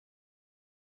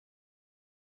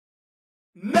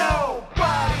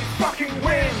Nobody fucking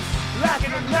wins. Like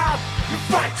it or not, you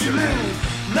fight to lose.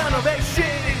 None of that shit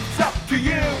is up to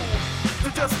you. So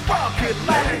just fuck it,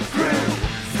 let it through.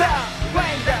 Stop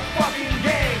playing that fucking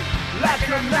game. Like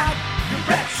it or not, you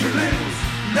bet you lose.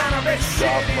 None of that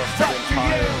shit is up to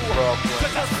you. So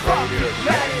just fuck it,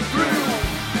 let it through.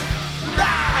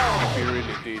 Now! He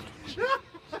really did.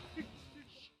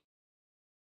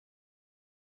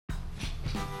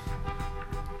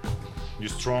 You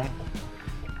strong?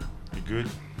 You good?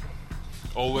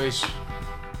 Always.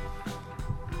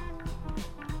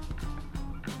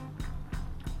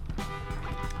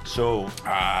 So,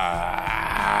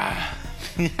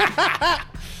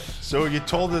 so you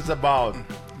told us about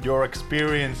your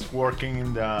experience working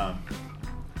in the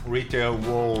retail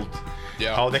world.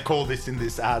 Yeah. How they call this in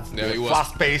these ads? Yeah, the it was-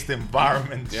 fast-paced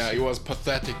environment. Yeah, it was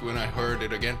pathetic when I heard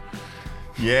it again.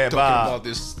 Yeah, Talking but about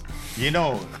this. you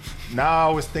know, now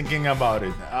I was thinking about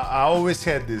it. I always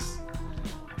had this.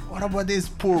 What about these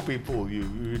poor people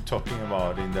you're talking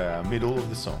about in the middle of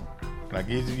the song? Like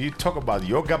you talk about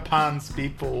yoga pants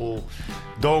people,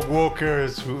 dog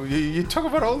walkers. You talk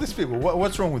about all these people.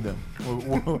 What's wrong with them?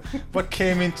 What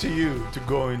came into you to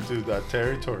go into that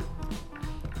territory?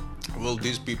 Well,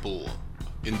 these people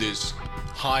in this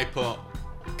hyper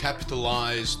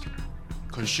capitalized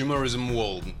consumerism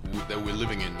world that we're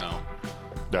living in now.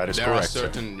 That is There correct. are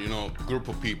certain, group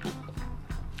of people,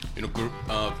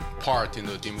 part in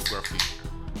the demography.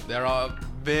 They are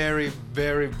very,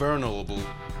 very vulnerable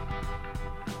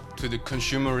to the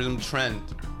consumerism trend.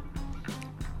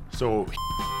 So,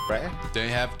 right? They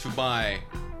have to buy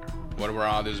whatever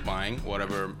others buying,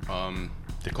 whatever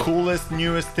The coolest,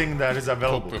 newest thing that is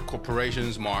available.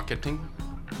 corporations marketing.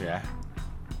 Yeah.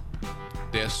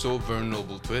 They're so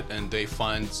vulnerable to it, and they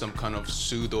find some kind of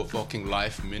pseudo fucking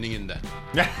life meaning in that.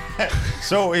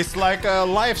 So it's like a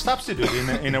life substitute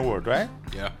in a word, right?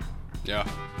 Yeah.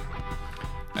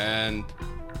 And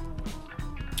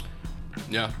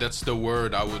yeah, that's the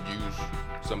word I would use.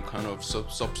 Some kind of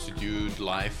substitute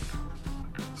life.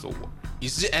 So,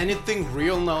 is there anything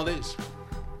real nowadays?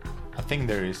 I think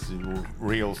there is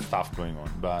real stuff going on,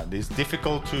 but it's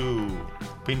difficult to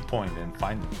pinpoint and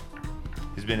find them.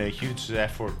 It's been a huge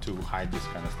effort to hide this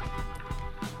kind of stuff.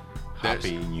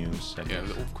 Happy news. Yeah,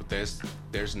 of course,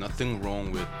 there's nothing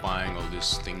wrong with buying all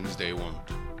these things they want,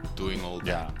 doing all that.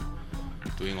 Yeah.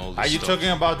 Doing all this Are you stuff. talking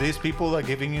about these people that are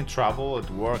giving you trouble at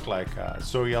work, like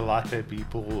soya latte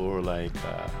people, or like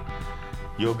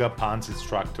yoga pants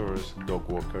instructors, dog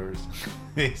walkers?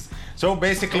 So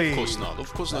basically, Of course not.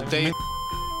 Of course not. People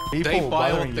They buy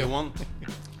bothering what they you. want.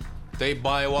 They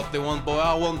buy what they want, but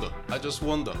I just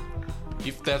wonder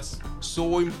if that's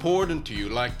so important to you,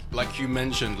 like you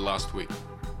mentioned last week.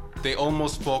 They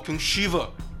almost fucking shiver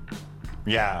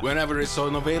Yeah, whenever it's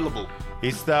unavailable.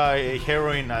 it's the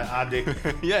heroin addict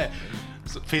Yeah.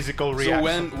 physical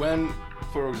reaction. So when,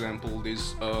 for example,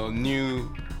 these new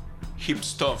hip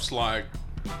stuffs like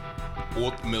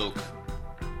oat milk,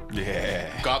 Yeah.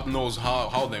 God knows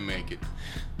how they make it.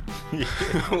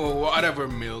 Whatever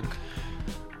milk.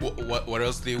 What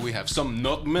else do we have? Some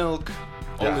nut milk.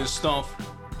 All Yeah. this stuff.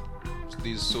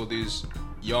 These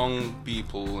young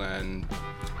people and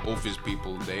office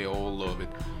people, they all love it.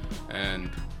 And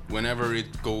whenever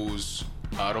it goes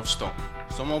out of stock,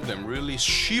 some of them really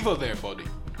shiver their body.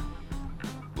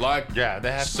 Like Yeah,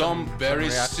 they have some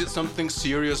reaction. something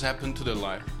serious happened to their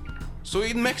life. So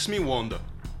it makes me wonder.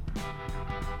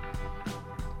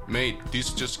 Mate,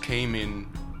 this just came in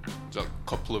a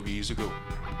couple of years ago.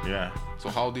 Yeah. So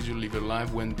how did you live your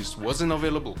life when this wasn't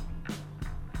available?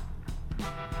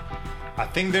 I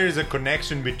think there is a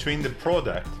connection between the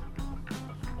product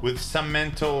with some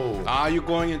mental. Are you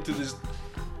going into this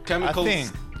chemicals? I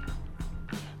think.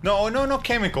 No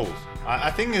chemicals.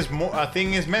 I think it's more. I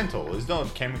think it's mental. It's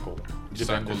not chemical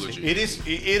dependency. Psychology.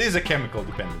 It is a chemical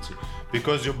dependency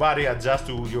because your body adjusts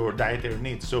to your dietary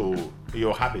needs, so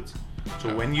your habits.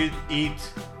 So when you eat,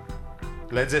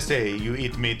 let's just say you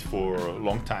eat meat for a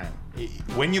long time.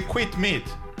 When you quit meat,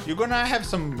 you're gonna have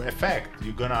some effect.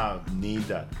 You're gonna need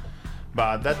that.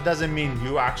 But that doesn't mean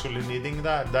you actually needing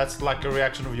that. That's like a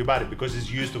reaction of your body because it's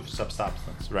used of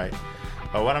substance, right?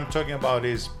 But what I'm talking about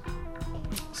is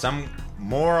some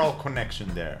moral connection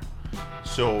there.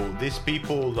 So these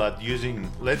people that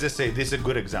using, let's just say this is a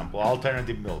good example,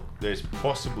 alternative milk. There's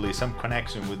possibly some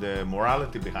connection with the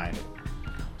morality behind it.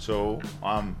 So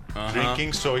I'm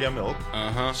drinking soya milk.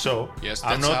 So Yes,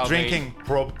 I'm that's how not drinking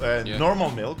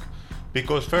normal milk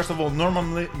because first of all, normal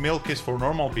milk is for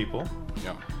normal people.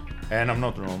 Yeah. And I'm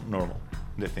not normal,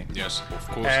 the thing. Yes, of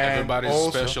course. And Everybody's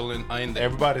also- special in there.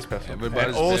 Everybody's special.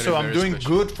 Everybody's and also, very, I'm very doing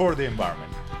special. good for the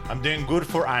environment. I'm doing good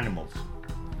for animals.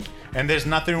 And there's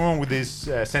nothing wrong with this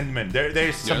sentiment. There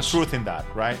is some Yes. truth in that,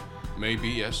 right? Maybe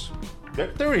yes.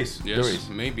 There is. Yes. There is.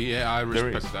 Maybe. Yeah, I There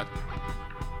respect is. that.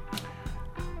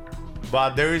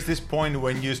 But there is this point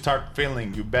when you start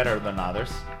feeling you better than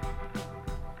others.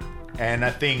 And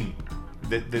I think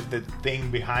the thing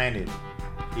behind it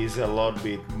is a lot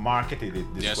bit marketed it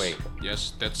this Yes. way.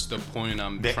 Yes. That's the point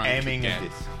I'm They're trying aiming to at get.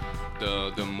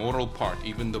 this. The moral part,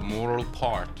 even the moral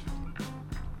part,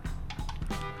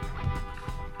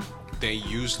 they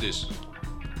use this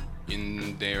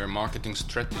in their marketing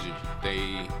strategy.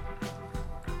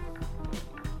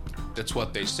 That's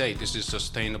what they say. This is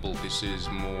sustainable. This is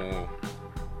more.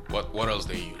 What else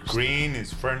they use? Green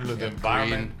is friendly to the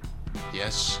environment. Green.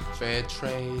 Yes, fair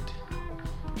trade,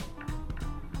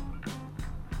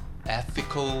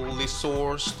 ethically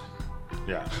sourced.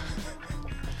 Yeah.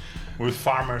 With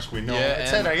farmers, we know. Yeah,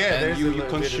 etc. Yeah, and there's a you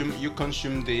little bit of- you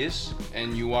consume this,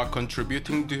 and you are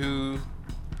contributing to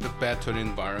the better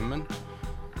environment.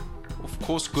 Of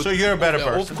course, good. So you're a better Of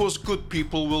person. course, good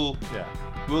people Yeah.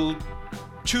 will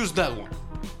choose that one.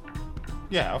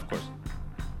 Yeah, of course.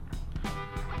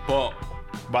 But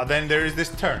But then there is this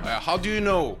turn. how do you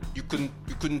know you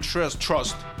couldn't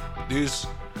trust these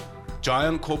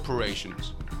giant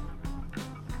corporations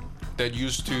that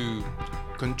used to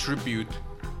contribute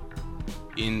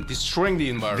in destroying the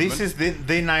environment? This is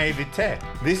the naivete.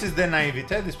 This is the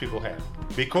naivete these people have.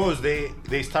 Because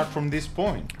they start from this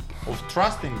point of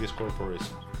trusting these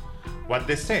corporations. What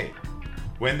they say.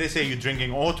 When they say you're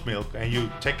drinking oat milk and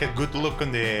you take a good look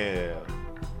on the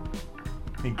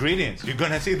ingredients, you're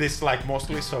gonna see this like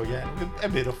mostly soya with a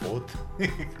bit of oat.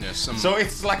 Yeah, So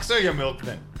it's like soya milk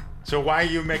then. So why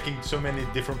are you making so many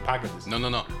different packages? No.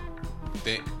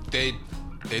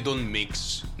 They don't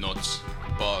mix nuts,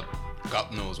 but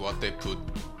God knows what they put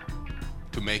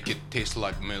to make it taste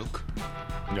like milk.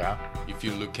 Yeah. If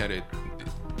you look at it,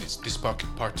 this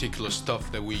particular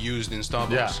stuff that we used in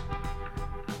Starbucks,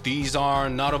 Yeah. these are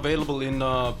not available in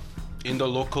the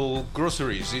local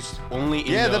groceries. It's only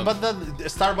in Yeah, the, but the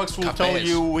Starbucks will tell cafes.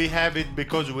 you we have it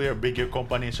because we're a bigger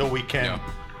company, so we can Yeah.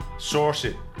 source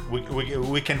it.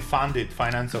 We can fund it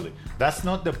financially. That's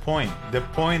not the point. The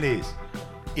point is,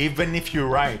 even if you're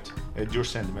right at your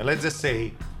sentiment, let's just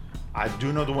say, I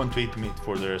do not want to eat meat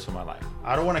for the rest of my life.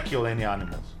 I don't want to kill any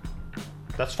animals.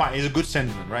 That's fine. It's a good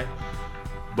sentiment, right?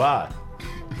 But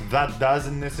that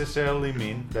doesn't necessarily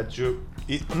mean that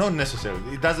not necessarily.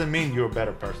 It doesn't mean you're a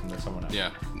better person than someone else.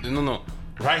 yeah, no.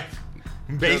 Right?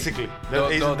 Basically,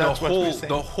 The that's what we're saying.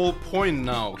 the whole point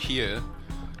now here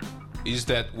is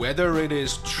that whether it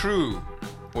is true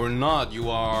or not, you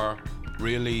are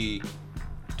really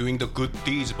doing the good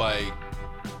deeds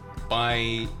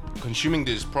by consuming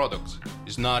these products.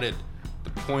 Is not it. The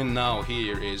point now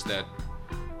here is that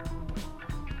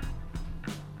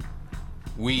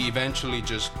we eventually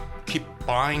just keep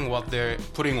buying what they're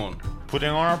putting on. Putting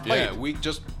on our plate. Yeah, we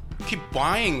just keep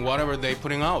buying whatever they're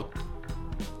putting out.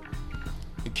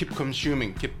 You keep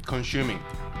consuming.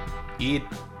 Eat.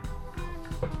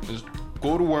 Just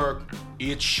go to work,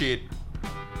 eat shit.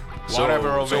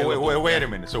 Whatever available. Wait a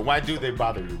minute. So why do they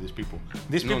bother you, these people?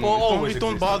 These No, people no, always it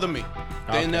don't existed. bother me.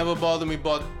 They Okay. never bother me,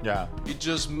 but Yeah. it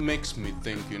just makes me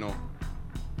think,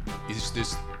 is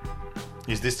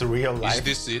Is this real life?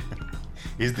 this it?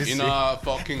 Is this In it? our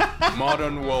fucking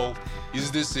modern world,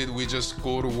 is this it? We just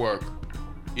go to work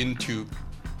in tube,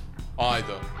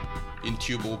 either in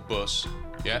tube or bus,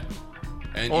 yeah,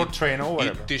 and Or train or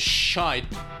whatever. Eat this shite.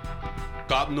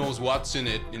 God knows what's in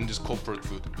it in this corporate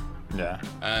food, Yeah.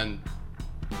 and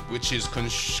which is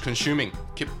consuming.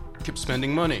 Keep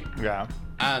spending money Yeah.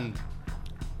 and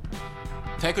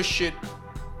take a shit.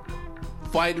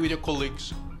 Fight with your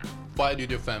colleagues. Fight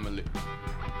with your family.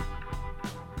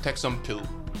 Take some pill,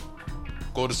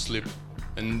 go to sleep,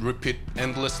 and repeat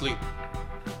endlessly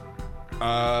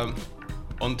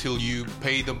until you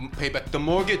pay back the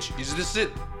mortgage. Is this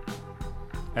it?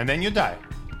 And then you die.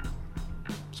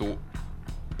 So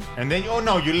And then, oh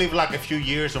no, you live like a few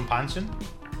years on pension.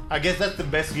 I guess that's the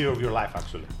best year of your life,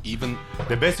 actually. even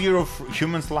The best year of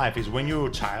human's life is when you're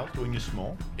a child, when you're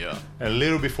small, yeah, a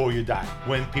little before you die.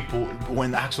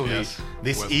 When actually Yes.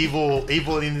 this Well-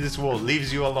 evil in this world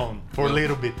leaves you alone for a Well-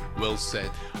 little bit. well said.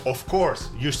 Of course,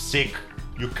 you're sick,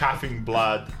 you're coughing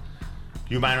blood,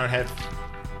 you might not have.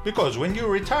 Because when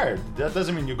you're retired, that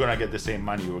doesn't mean you're gonna get the same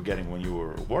money you were getting when you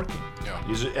were working.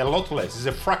 Yeah. It's a lot less. It's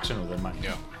a fraction of the money.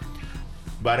 Yeah,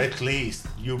 But at least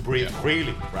you breathe Yeah.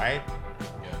 freely, right?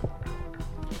 yeah.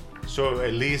 So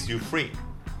at least you're free.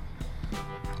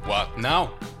 What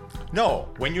now? No,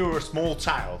 when you're a small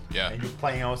child Yeah. and you're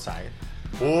playing outside,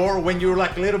 or when you're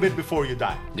like a little bit before you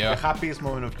die, Yeah. the happiest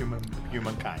moment of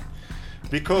humankind.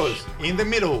 Because in the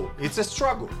middle, it's a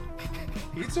struggle.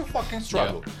 It's a fucking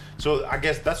struggle. Yeah. So I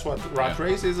guess that's what rat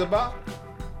race is about.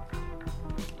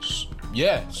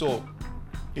 Yeah. So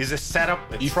Is a setup,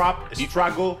 a trap, a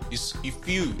struggle. is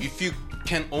if you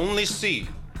can only see,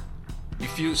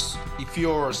 if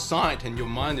your sight and your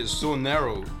mind is so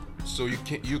narrow, so you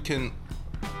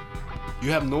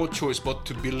have no choice but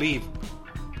to believe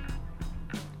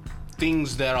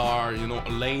things that are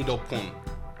laid upon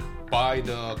by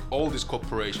all these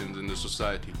corporations in the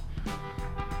society,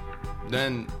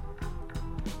 then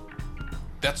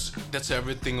that's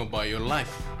everything about your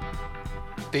life.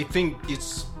 They think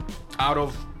it's out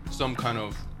of some kind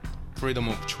of freedom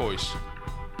of choice,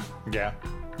 Yeah.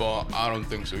 but I don't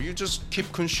think so. You just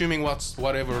keep consuming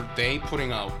whatever they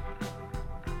putting out.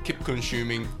 Keep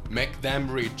consuming, make them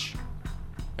rich,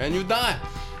 and you die.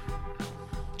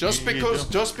 Just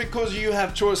because you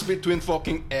have choice between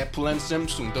fucking Apple and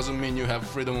Samsung doesn't mean you have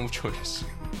freedom of choice.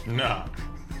 No.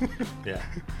 Yeah.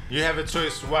 You have a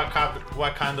choice what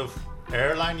kind of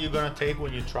airline you're gonna take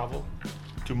when you travel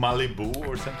to Malibu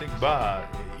or something, but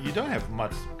you don't have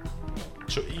much.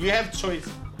 You have choice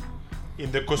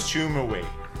in the consumer way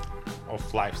of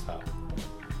lifestyle,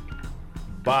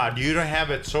 but you don't have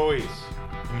a choice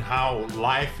in how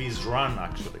life is run.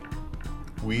 Actually,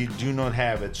 we do not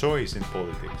have a choice in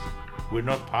politics. We're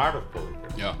not part of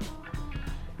politics. Yeah.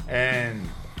 And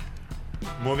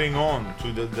moving on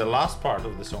to the last part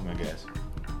of the song, I guess,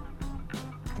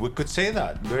 we could say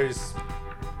that there is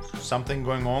something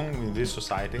going on in this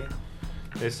society.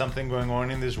 There's something going on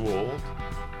in this world.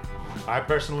 I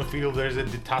personally feel there's a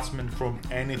detachment from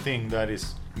anything that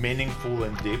is meaningful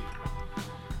and deep.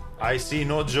 I see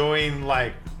no joy in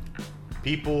like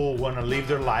people want to live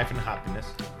their life in happiness.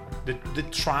 They're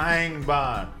trying,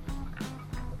 but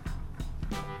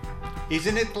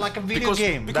isn't it like a video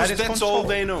game? Because that is that's control. all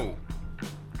they know.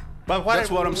 But That's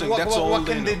what I'm saying. That's all what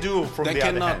they can know. they do from They the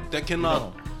other cannot- hand? they cannot- You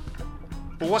know?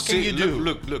 But what can See, you do?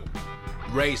 Look.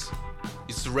 Race.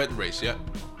 It's the red race, yeah?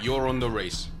 You're on the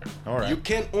race. All right. You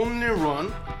can only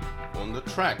run on the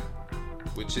track,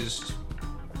 which is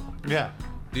Yeah.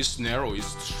 this narrow, is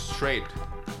straight.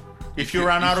 If you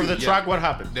run out of the track, what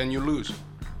happens? Then you lose.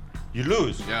 You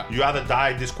lose. Yeah. You either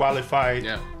die, disqualified,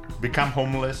 Yeah. become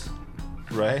homeless,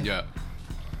 right? Yeah.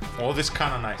 All this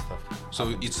kind of nice stuff.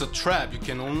 So it's a trap. You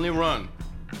can only run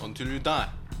until you die.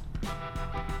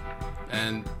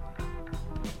 And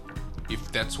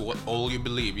if that's all you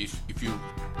believe, if you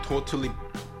totally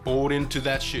bought into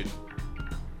that shit,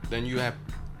 then you have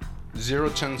zero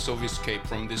chance of escape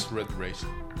from this red race.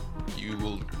 You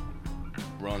will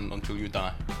run until you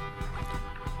die.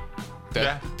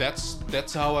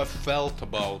 That's how I felt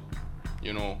about,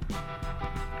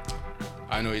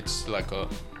 I know it's like a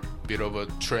bit of a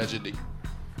tragedy.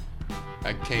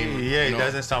 I came. Yeah, it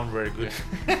doesn't sound very good.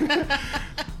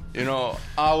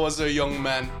 I was a young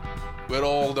man with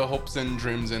all the hopes and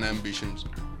dreams and ambitions.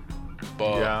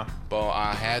 But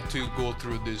I had to go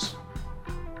through these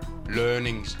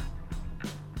learnings,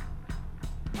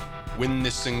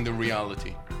 witnessing the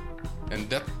reality.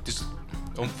 And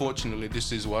unfortunately,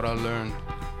 this is what I learned.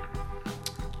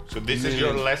 So this is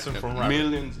your lesson from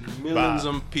running. Millions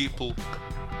of people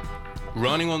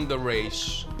running on the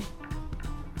race,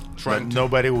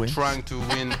 nobody wins. Trying to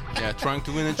win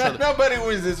each other. Nobody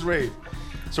wins this race.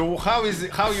 So how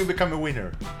you become a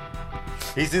winner?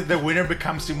 Is it the winner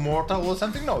becomes immortal or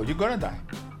something? No, you're gonna die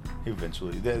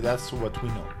eventually. That's what we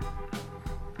know.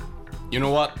 You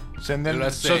know what? So then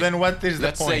what is the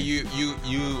let's point? say you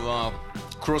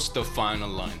cross the final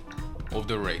line of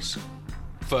the race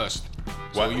first.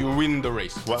 So What? you win the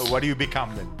race. What do you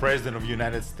become then? President of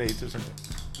United States or something?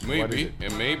 Maybe,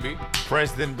 maybe.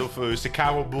 President of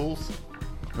Chicago Bulls?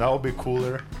 That would be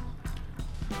cooler.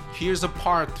 Here's a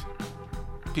part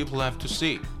people have to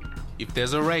see. If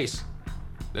there's a race,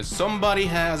 that somebody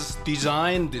has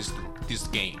designed this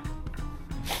game.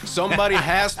 Somebody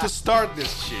has to start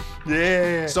this shit.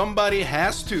 Yeah. Somebody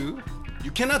has to.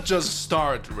 You cannot just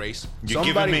start a race. You're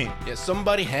giving me. Yeah,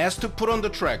 somebody has to put on the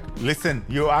track. Listen,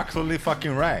 you're actually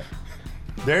fucking right.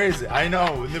 There is. I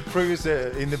know. In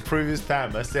the previous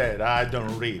time, I said I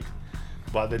don't read,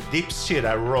 but the deep shit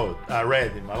I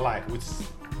read in my life, which is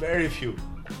very few.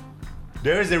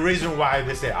 There is a reason why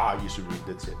they say, you should read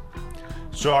that shit.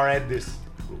 So I read this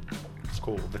book. It's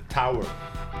called The Tower.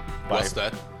 What's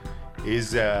that?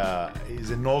 Is a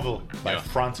novel by Yeah.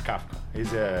 Franz Kafka.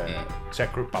 He's a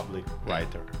Czech Republic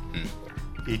writer.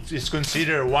 It is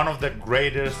considered one of the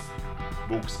greatest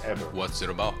books ever. What's it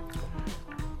about?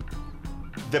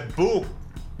 The book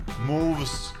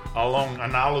moves along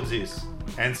analogies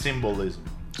and symbolism.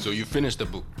 So you finished the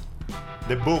book.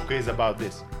 The book is about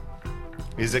this.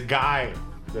 is a guy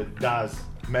that does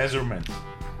measurements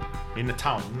in a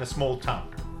town, in a small town.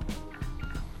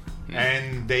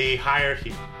 And they hire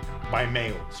him by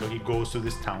mail. So he goes to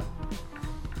this town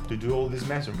to do all these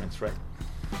measurements, right?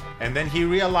 And then he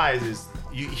realizes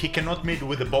he cannot meet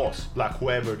with the boss, like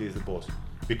whoever it is, the boss,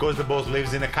 because the boss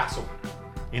lives in a castle,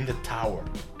 in the tower,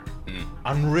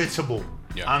 unreachable,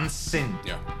 unseen.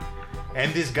 Yeah.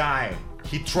 And this guy,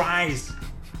 he tries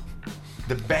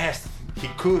the best he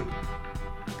could.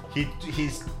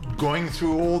 He's going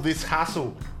through all this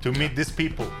hassle to meet these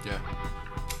people. Yeah.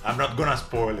 I'm not gonna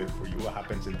spoil it for you what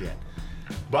happens at the end.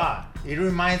 But it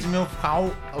reminds me of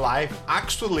how life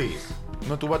actually is,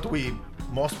 not what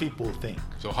most people think.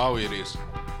 So how it is?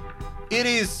 It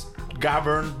is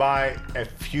governed by a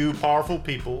few powerful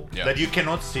people that you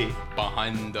cannot see.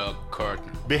 Behind the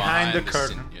curtain. Behind the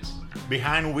curtain. Scene, yes.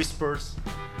 Behind whispers.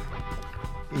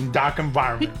 In dark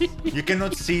environments. You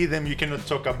cannot see them, you cannot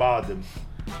talk about them.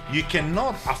 You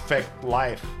cannot affect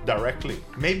life directly.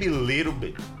 Maybe a little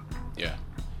bit. Yeah.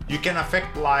 You can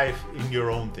affect life in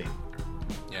your own thing.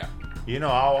 Yeah. You know,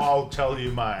 I'll tell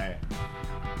you my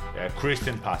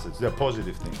Christian passage, the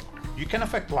positive thing. You can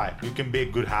affect life. You can be a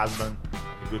good husband,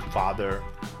 a good father,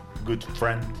 good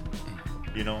friend.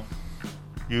 You know,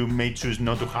 you may choose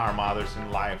not to harm others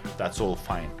in life. That's all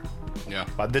fine. Yeah.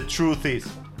 But the truth is,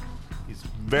 it's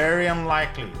very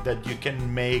unlikely that you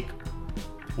can make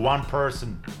one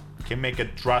person can make a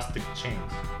drastic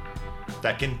change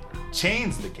that can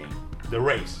change the game, the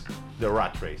race, the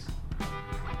rat race.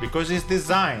 Because it's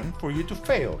designed for you to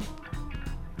fail.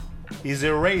 It's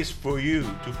a race for you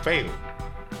to fail.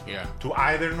 Yeah. To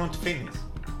either not finish,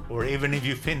 or even if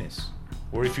you finish,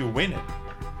 or if you win it,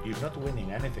 you're not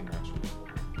winning anything actually.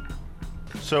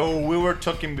 So we were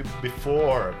talking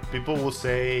before, people will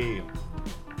say,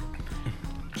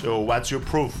 so what's your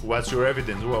proof? What's your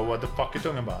evidence? Well, what the fuck are you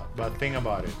talking about? But think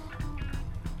about it.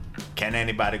 Can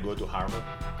anybody go to Harvard?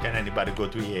 Can anybody go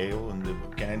to Yale? And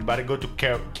can anybody go to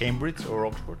Cambridge or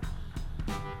Oxford?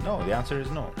 No, the answer is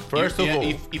no. First of all,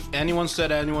 if anyone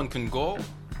said anyone can go,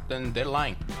 then they're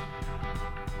lying.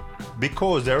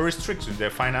 Because there are restrictions, there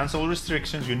are financial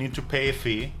restrictions, you need to pay a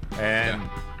fee, and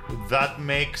that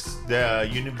makes the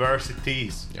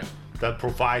universities that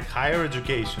provide higher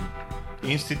education,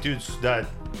 institutes that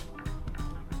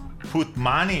put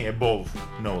money above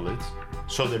knowledge,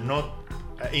 so they're not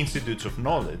institutes of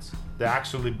knowledge, they're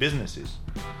actually businesses.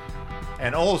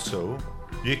 And also,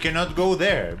 you cannot go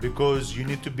there because you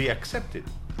need to be accepted.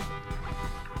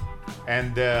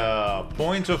 And the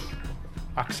point of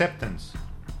acceptance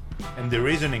and the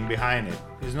reasoning behind it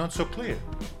is not so clear.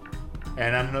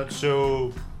 And I'm not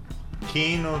so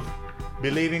keen of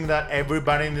believing that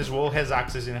everybody in this world has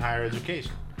access in higher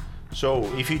education. So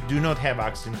if you do not have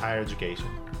access in higher education,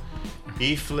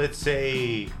 if let's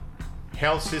say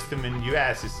health system in the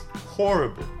US is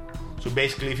horrible, so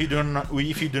basically if you do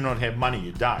not have money,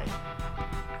 you die,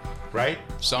 right?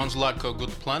 Sounds like a good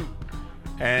plan.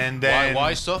 And then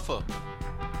why suffer?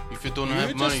 If you don't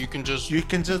have money, you can just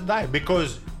die,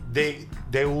 because they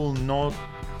will not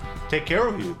take care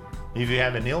of you if you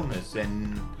have an illness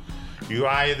and you're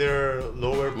either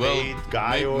lower paid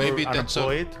guy or maybe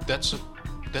unemployed. That's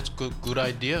good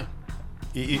idea.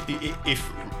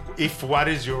 If what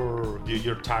is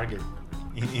your target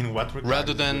in what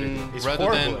regard?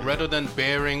 Rather than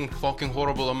bearing fucking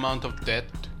horrible amount of debt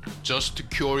just to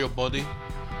cure your body,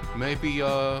 maybe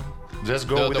just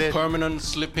go with the it. Permanent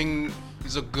sleeping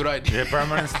is a good idea. The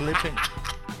permanent sleeping.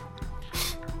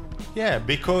 Yeah,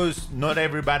 because not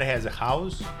everybody has a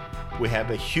house. We have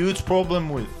a huge problem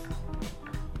with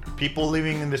people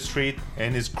living in the street,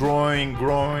 and it's growing.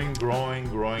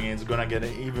 It's gonna get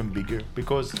even bigger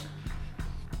because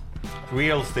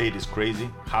real estate is crazy.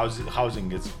 Housing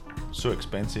gets so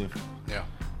expensive. Yeah.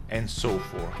 And so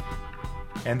forth.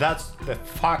 And that's the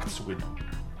facts we know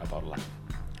about life.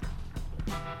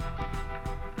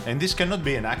 And this cannot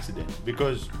be an accident,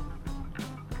 because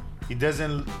it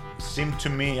doesn't seem to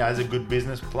me as a good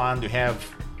business plan to have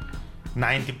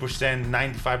 90%,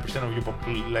 95% of your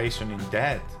population in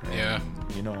debt. And,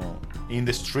 you know, in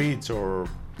the streets, or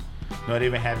not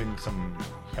even having some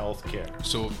health care.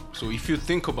 So if you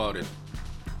think about it,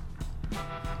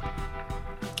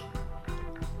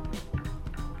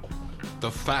 the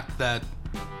fact that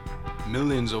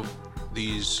millions of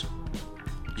these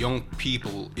young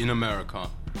people in America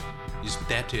is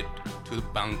indebted to the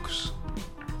banks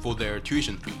for their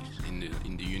tuition fees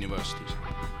in the universities.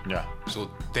 Yeah.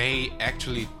 So they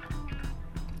actually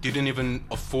didn't even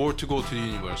afford to go to the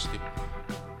university,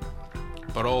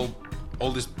 but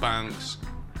all these banks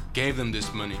gave them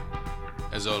this money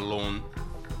as a loan,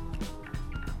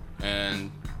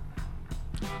 and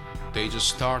they just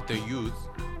start their youth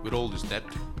with all this debt,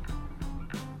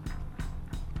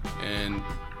 and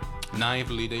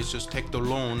naively they just take the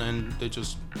loan and they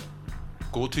just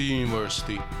go to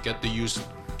university, get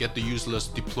the useless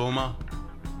diploma,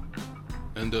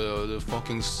 and the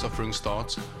fucking suffering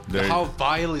starts. How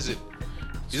vile is it?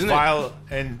 Isn't vile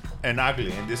and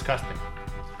ugly and disgusting.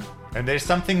 And there's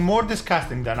something more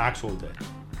disgusting than actual death.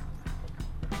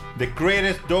 The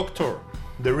greatest doctor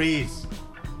there is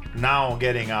now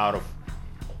getting out of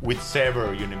with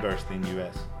Sever University in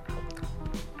US.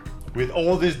 With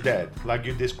all this debt, like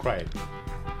you described.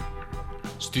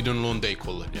 Student loan, they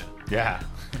call it, yeah. Yeah.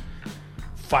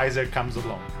 Pfizer comes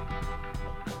along.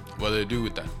 What do they do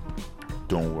with that?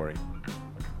 Don't worry.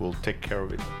 We'll take care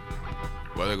of it.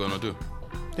 What are they gonna do?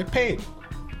 They pay it.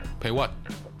 Pay what?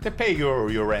 They pay your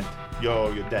rent,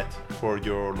 your debt for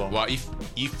your loan. Well,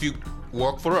 if you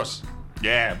work for us.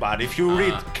 Yeah, but if you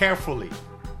read carefully.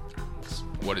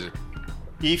 What is it?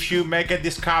 If you make a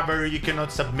discovery, you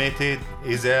cannot submit it.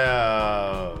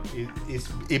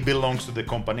 It belongs to the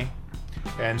company.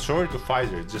 And sorry to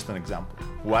Pfizer, it's just an example.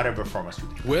 Whatever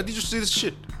pharmaceutical. Where did you see this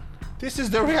shit? This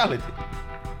is the reality.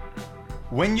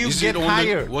 When you get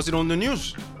hired, was it on the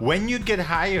news? When you get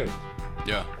hired,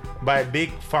 yeah, by a big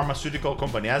pharmaceutical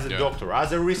company as a doctor,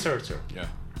 as a researcher, yeah,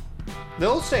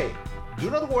 they'll say,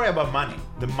 "Do not worry about money.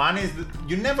 The money is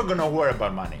you're never gonna worry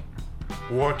about money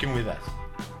working with us.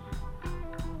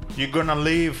 You're gonna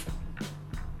live."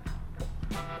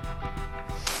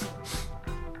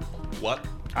 What?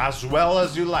 As well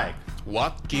as you like.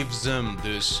 What gives them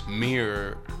this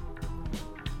mere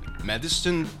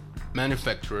medicine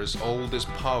manufacturers all this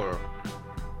power?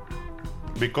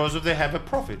 Because they have a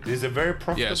profit. It's a very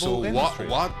profitable industry.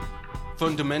 What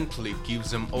fundamentally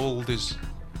gives them all this?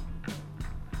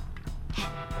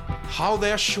 How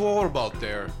they're sure about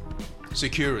their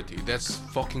security? That's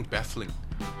fucking baffling.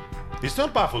 It's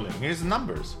not baffling. It's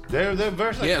numbers. They're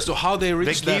very. Yeah. So how they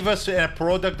reach They give us a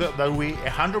product that we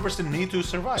 100% need to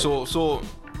survive. So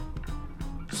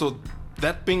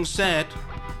that being said,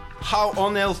 how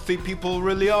unhealthy people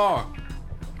really are.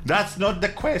 That's not the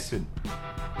question.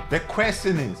 The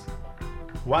question is,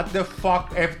 what the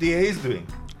fuck FDA is doing?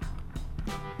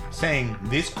 Saying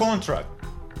this contract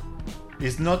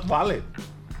is not valid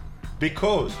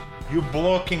because you're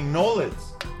blocking knowledge.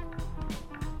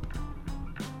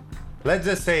 Let's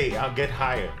just say I'll get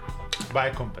hired by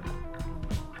a company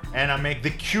and I make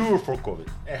the cure for COVID,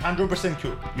 100%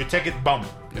 cure. You take it, boom,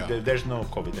 there's no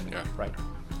COVID anymore, right?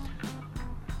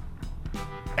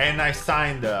 And I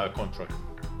sign the contract.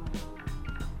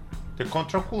 The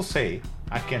contract will say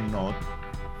I cannot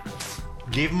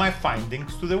give my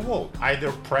findings to the world,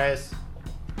 either press,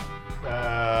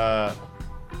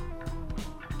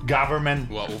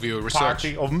 government, of your research.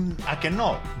 party. I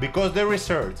cannot, because the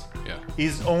research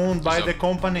is owned by the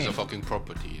company. It's a fucking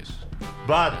property, yes.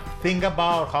 But think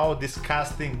about how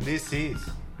disgusting this is.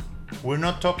 We're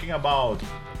not talking about,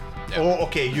 oh,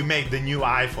 okay, you make the new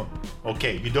iPhone.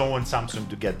 Okay, you don't want Samsung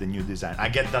to get the new design. I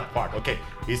get that part. Okay,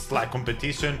 it's like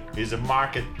competition, it's a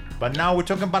market. But now we're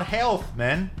talking about health,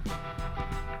 man.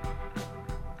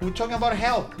 We're talking about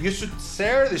health. You should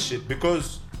share this shit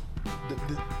because the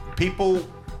people...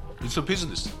 It's a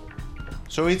business.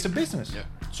 So it's a business. Yeah.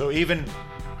 So even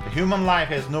the human life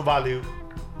has no value.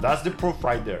 That's the proof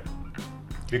right there.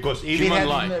 Because if human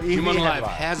life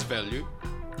has value.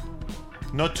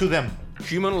 Not to them.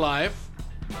 Human life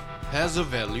has a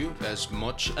value as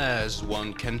much as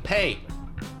one can pay.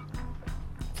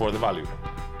 For the value.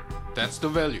 That's the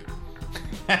value.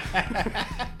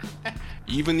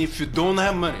 Even if you don't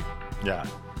have money. Yeah.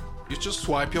 You just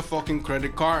swipe your fucking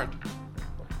credit card.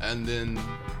 And then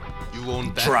you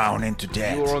own debt. Drown into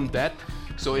debt. You're on debt.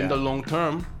 So in the long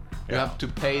term, you have to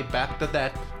pay back the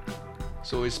debt.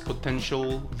 So it's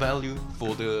potential value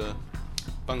for the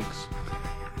banks.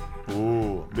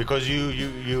 Ooh, because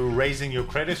you're raising your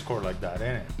credit score like that,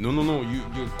 ain't it? No.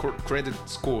 Your credit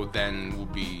score then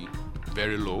would be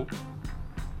very low.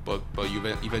 But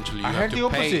eventually you have to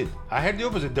pay. I heard the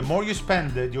opposite. The more you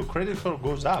spend, your credit score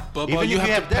goes up. But you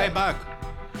have to pay back.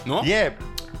 No? Yeah.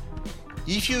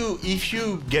 If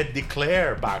you get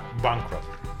declared bankrupt,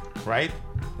 right?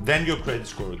 Then your credit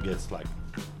score gets like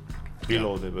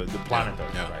below the planetary,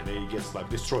 right? It gets like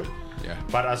destroyed. Yeah.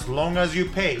 But as long as you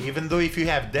pay, even though if you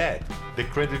have debt, the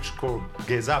credit score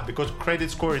gets up because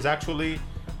credit score is actually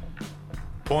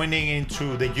pointing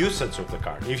into the usage of the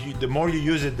card. The more you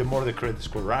use it, the more the credit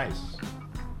score rises.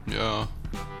 Yeah.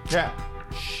 Yeah.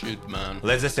 Shit, man.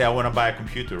 Let's just say I want to buy a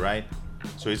computer, right?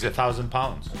 So it's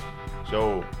 £1,000.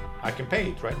 So I can pay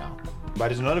it right now.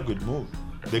 But it's not a good move.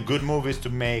 The good move is to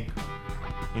make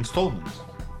installments.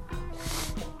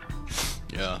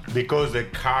 Yeah. Because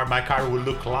my car will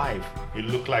look live. It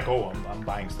look like, oh, I'm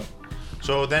buying stuff.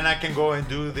 So then I can go and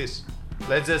do this.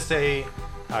 Let's just say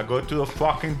I go to a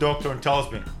fucking doctor and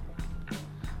tells me,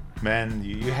 man,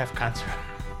 you have cancer.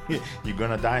 You're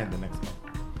gonna die in the next month.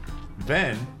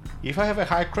 Then, if I have a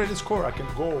high credit score, I can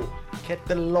go get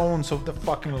the loans of the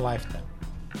fucking lifetime.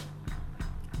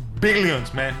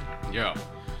 Billions, man. Yeah.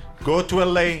 Go to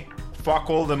LA, fuck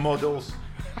all the models,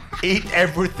 eat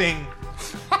everything,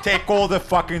 take all the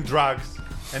fucking drugs,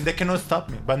 and they cannot stop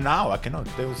me. But now I cannot.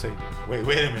 They will say, wait a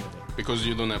minute. Because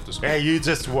you don't have to school. Yeah, you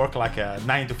just work like a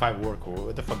 9-to-5 work, or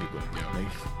what the fuck you doing? Yeah. Like,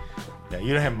 yeah,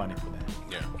 you don't have money for that.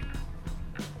 Yeah.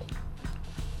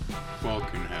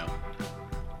 Fucking hell.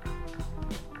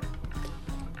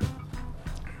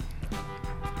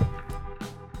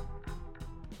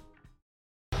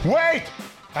 Wait!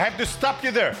 I have to stop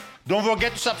you there. Don't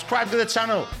forget to subscribe to the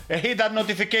channel and hit that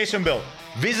notification bell.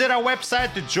 Visit our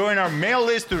website to join our mail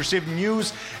list to receive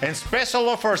news and special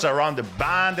offers around the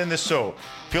band and the show.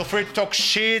 Feel free to talk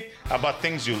shit about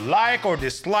things you like or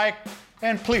dislike.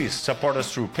 And please support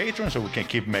us through Patreon so we can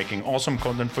keep making awesome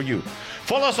content for you.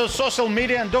 Follow us on social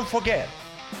media and don't forget,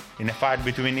 in a fight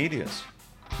between idiots,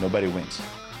 nobody wins.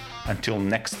 Until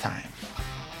next time.